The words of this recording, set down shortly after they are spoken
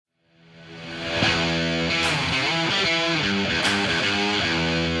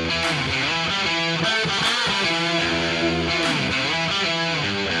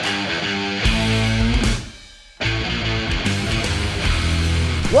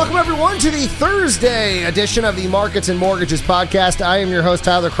Welcome, everyone, to the Thursday edition of the Markets and Mortgages podcast. I am your host,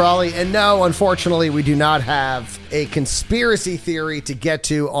 Tyler Crawley, and no, unfortunately, we do not have a conspiracy theory to get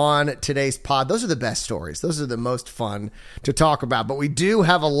to on today's pod. Those are the best stories. Those are the most fun to talk about, but we do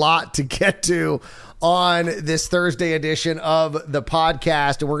have a lot to get to on this Thursday edition of the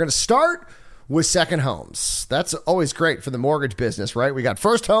podcast, and we're going to start with second homes. That's always great for the mortgage business, right? We got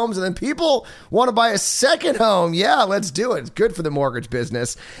first homes and then people want to buy a second home. Yeah, let's do it. It's good for the mortgage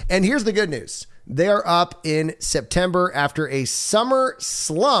business. And here's the good news. They are up in September after a summer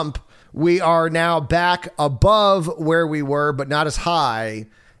slump. We are now back above where we were, but not as high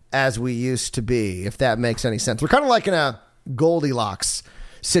as we used to be, if that makes any sense. We're kind of like in a Goldilocks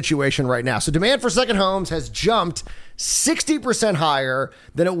situation right now. So demand for second homes has jumped 60% higher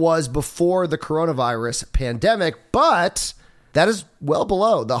than it was before the coronavirus pandemic, but that is well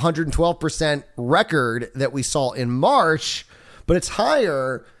below the 112% record that we saw in March, but it's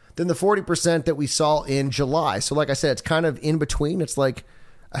higher than the 40% that we saw in July. So like I said, it's kind of in between. It's like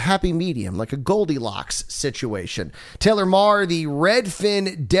a happy medium, like a Goldilocks situation. Taylor Marr, the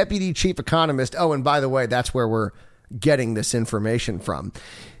Redfin deputy chief economist. Oh, and by the way, that's where we're getting this information from.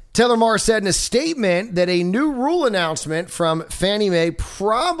 Taylor Marr said in a statement that a new rule announcement from Fannie Mae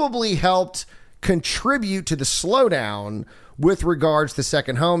probably helped contribute to the slowdown with regards to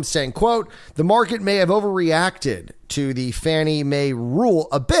second homes, saying, quote, the market may have overreacted to the Fannie Mae rule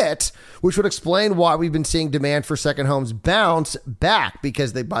a bit, which would explain why we've been seeing demand for second homes bounce back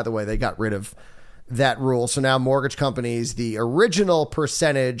because they, by the way, they got rid of that rule. So now mortgage companies, the original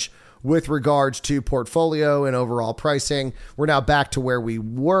percentage with regards to portfolio and overall pricing, we're now back to where we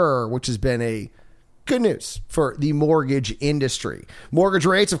were, which has been a good news for the mortgage industry. Mortgage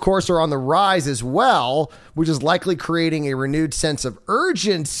rates, of course, are on the rise as well, which is likely creating a renewed sense of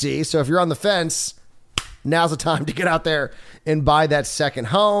urgency. So if you're on the fence, now's the time to get out there and buy that second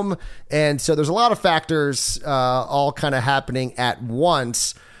home. And so there's a lot of factors all kind of happening at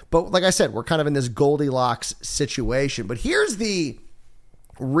once. But like I said, we're kind of in this Goldilocks situation. But here's the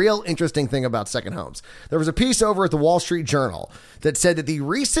real interesting thing about second homes. There was a piece over at the Wall Street Journal that said that the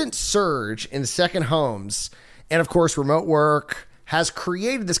recent surge in second homes and, of course, remote work has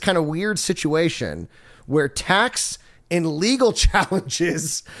created this kind of weird situation where tax and legal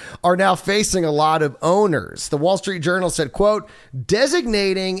challenges are now facing a lot of owners. The Wall Street Journal said, quote,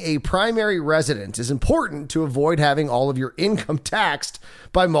 designating a primary residence is important to avoid having all of your income taxed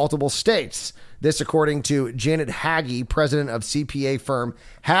by multiple states. This, according to Janet Hagge, president of CPA firm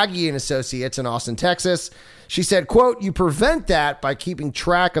Hagge and Associates in Austin, Texas. She said, quote, you prevent that by keeping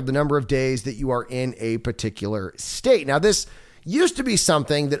track of the number of days that you are in a particular state. Now, this used to be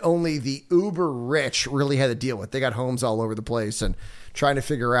something that only the uber rich really had to deal with. They got homes all over the place and trying to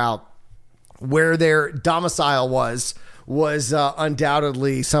figure out where their domicile was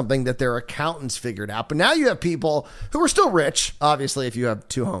undoubtedly something that their accountants figured out. But now you have people who are still rich. Obviously, if you have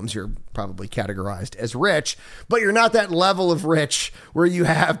two homes, you're probably categorized as rich, but you're not that level of rich where you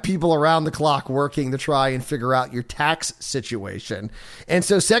have people around the clock working to try and figure out your tax situation. And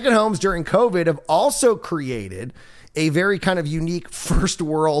so second homes during COVID have also created a very kind of unique first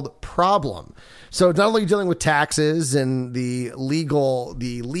world problem. So not only dealing with taxes and the legal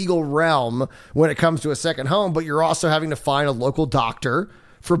realm when it comes to a second home, but you're also having to find a local doctor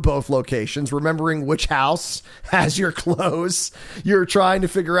for both locations, remembering which house has your clothes. You're trying to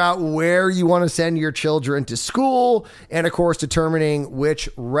figure out where you want to send your children to school, and of course, determining which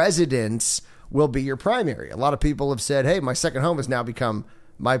residence will be your primary. A lot of people have said, hey, my second home has now become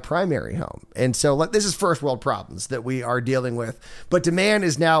my primary home. And so this is first world problems that we are dealing with. But demand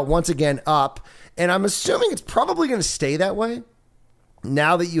is now once again up. And I'm assuming it's probably going to stay that way.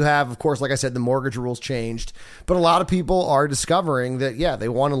 Now that you have, of course, like I said, the mortgage rules changed. But a lot of people are discovering that, yeah, they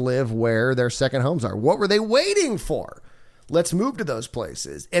want to live where their second homes are. What were they waiting for? Let's move to those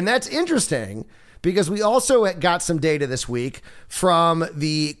places. And that's interesting because we also got some data this week from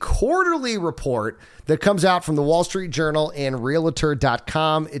the quarterly report that comes out from the Wall Street Journal and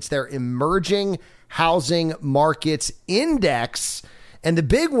Realtor.com. It's their Emerging Housing Markets Index. And the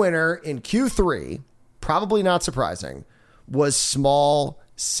big winner in Q3, probably not surprising, was small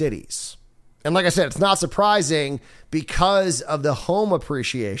cities. And like I said, it's not surprising because of the home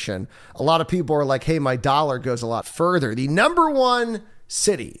appreciation. A lot of people are like, hey, my dollar goes a lot further. The number one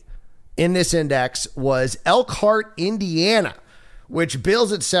city in this index was Elkhart, Indiana, which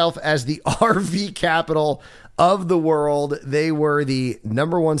bills itself as the RV capital of the world. They were the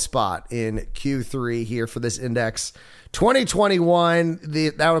number one spot in Q3 here for this index. 2021,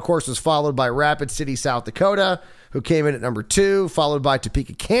 that of course was followed by Rapid City, South Dakota, who came in at number 2, followed by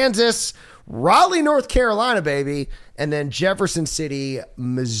Topeka, Kansas, Raleigh, North Carolina, baby, and then Jefferson City,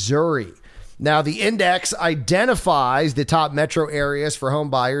 Missouri. Now, the index identifies the top metro areas for home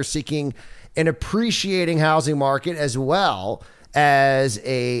buyers seeking an appreciating housing market as well as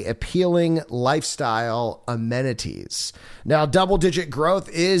a appealing lifestyle amenities. Now, double-digit growth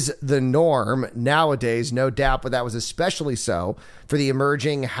is the norm nowadays, no doubt, but that was especially so for the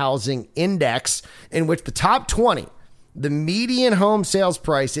emerging housing index, in which the top 20, the median home sales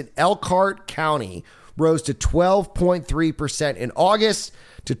price in Elkhart County rose to 12.3% in August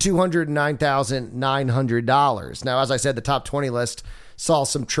to $209,900. Now, as I said, the top 20 list saw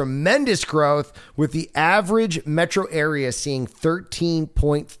some tremendous growth, with the average metro area seeing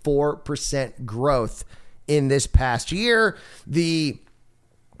 13.4% growth in this past year. The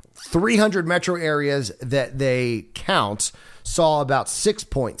 300 metro areas that they count saw about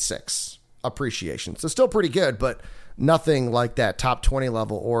 6.6 appreciation. So still pretty good, but nothing like that top 20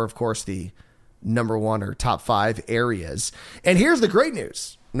 level, or of course the number one or top 5 areas. And here's the great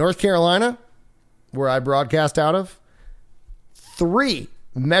news. North Carolina, where I broadcast out of, 3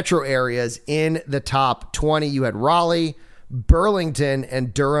 metro areas in the top 20. You had Raleigh, Burlington,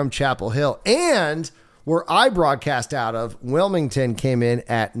 and Durham Chapel Hill. And where I broadcast out of, Wilmington came in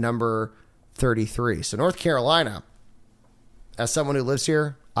at number 33. So North Carolina, as someone who lives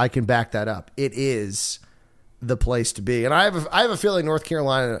here, I can back that up. It is the place to be. And I have a feeling North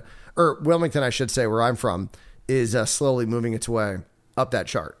Carolina, or Wilmington, I should say, where I'm from, is slowly moving its way up that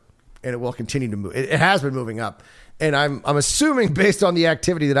chart. And it will continue to move. It has been moving up. And I'm assuming, based on the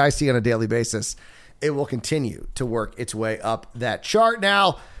activity that I see on a daily basis, it will continue to work its way up that chart.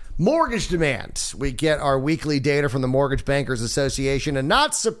 Now, mortgage demand. We get our weekly data from the Mortgage Bankers Association, and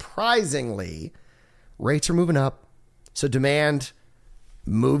not surprisingly, rates are moving up. So demand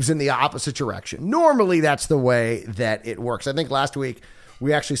moves in the opposite direction. Normally, that's the way that it works. I think last week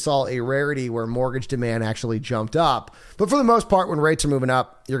we actually saw a rarity where mortgage demand actually jumped up. But for the most part, when rates are moving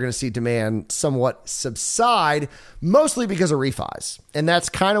up, you're going to see demand somewhat subside, mostly because of refis. And that's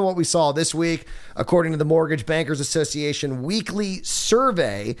kind of what we saw this week. According to the Mortgage Bankers Association weekly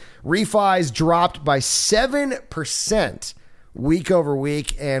survey, refis dropped by 7% week over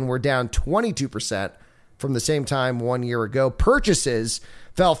week, and were down 22% from the same time 1 year ago. Purchases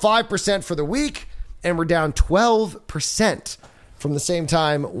fell 5% for the week and were down 12% from the same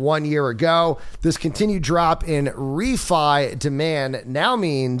time 1 year ago. This continued drop in refi demand now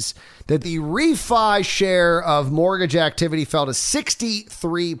means that the refi share of mortgage activity fell to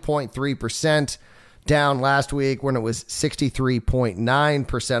 63.3%, down last week when it was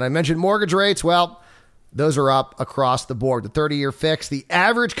 63.9%. I mentioned mortgage rates. Well, those are up across the board. The 30-year fix, the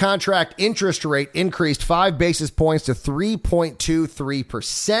average contract interest rate increased 5 basis points to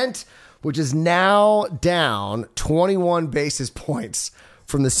 3.23%, which is now down 21 basis points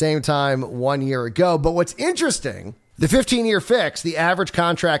from the same time 1 year ago. But what's interesting, the 15-year fix, the average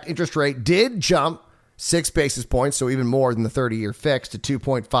contract interest rate did jump 6 basis points, so even more than the 30-year fix, to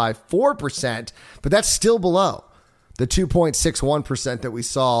 2.54%, but that's still below the 2.61% that we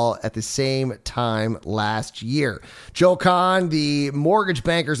saw at the same time last year. Joel Kahn, the Mortgage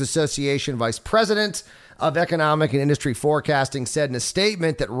Bankers Association Vice President of Economic and Industry Forecasting, said in a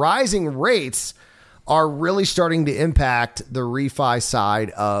statement that rising rates are really starting to impact the refi side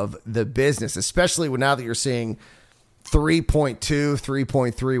of the business, especially now that you're seeing 3.2,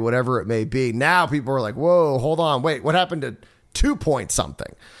 3.3, whatever it may be. Now people are like, whoa, hold on, wait, what happened to 2 point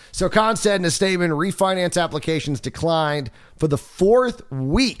something? So Kahn said in a statement, refinance applications declined for the 4th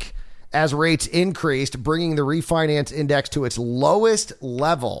week as rates increased, bringing the refinance index to its lowest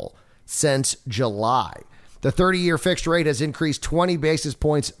level since July. The 30-year fixed rate has increased 20 basis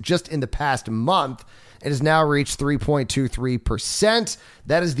points just in the past month and has now reached 3.23%.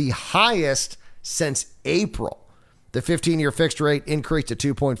 That is the highest since April. The 15-year fixed rate increased to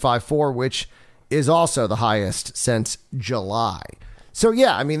 2.54, which is also the highest since July. So,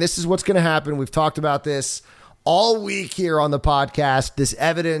 yeah, I mean, this is what's going to happen. We've talked about this all week here on the podcast. This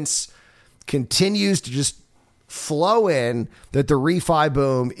evidence continues to just flow in that the refi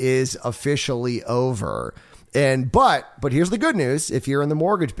boom is officially over. But here's the good news. If you're in the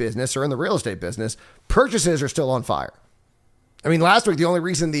mortgage business or in the real estate business, purchases are still on fire. I mean, last week, the only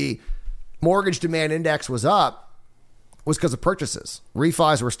reason the mortgage demand index was up was because of purchases.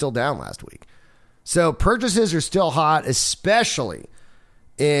 Refis were still down last week. So purchases are still hot, especially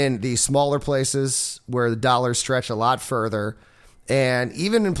in the smaller places where the dollars stretch a lot further. And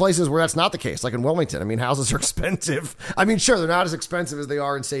even in places where that's not the case, like in Wilmington. I mean, houses are expensive. I mean, sure, they're not as expensive as they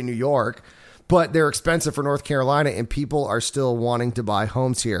are in, say, New York, but they're expensive for North Carolina, and people are still wanting to buy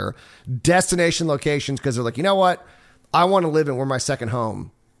homes here. Destination locations, because they're like, you know what? I want to live in where my second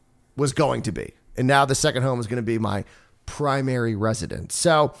home was going to be. And now the second home is going to be my primary residence.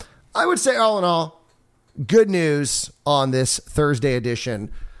 So I would say all in all, good news on this Thursday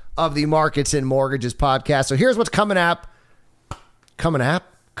edition of the Markets and Mortgages podcast. So here's what's coming up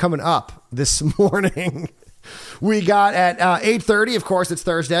this morning. We got at 8:30, of course, it's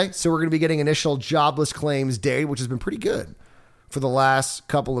Thursday. So we're going to be getting initial jobless claims data, which has been pretty good for the last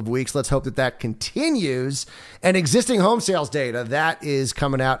couple of weeks. Let's hope that that continues. And existing home sales data, that is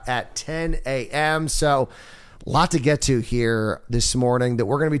coming out at 10 a.m. So a lot to get to here this morning that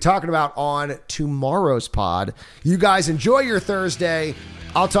we're going to be talking about on tomorrow's pod. You guys enjoy your Thursday.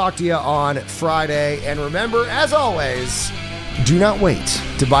 I'll talk to you on Friday. And remember, as always, do not wait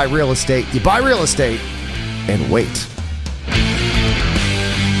to buy real estate. You buy real estate and wait.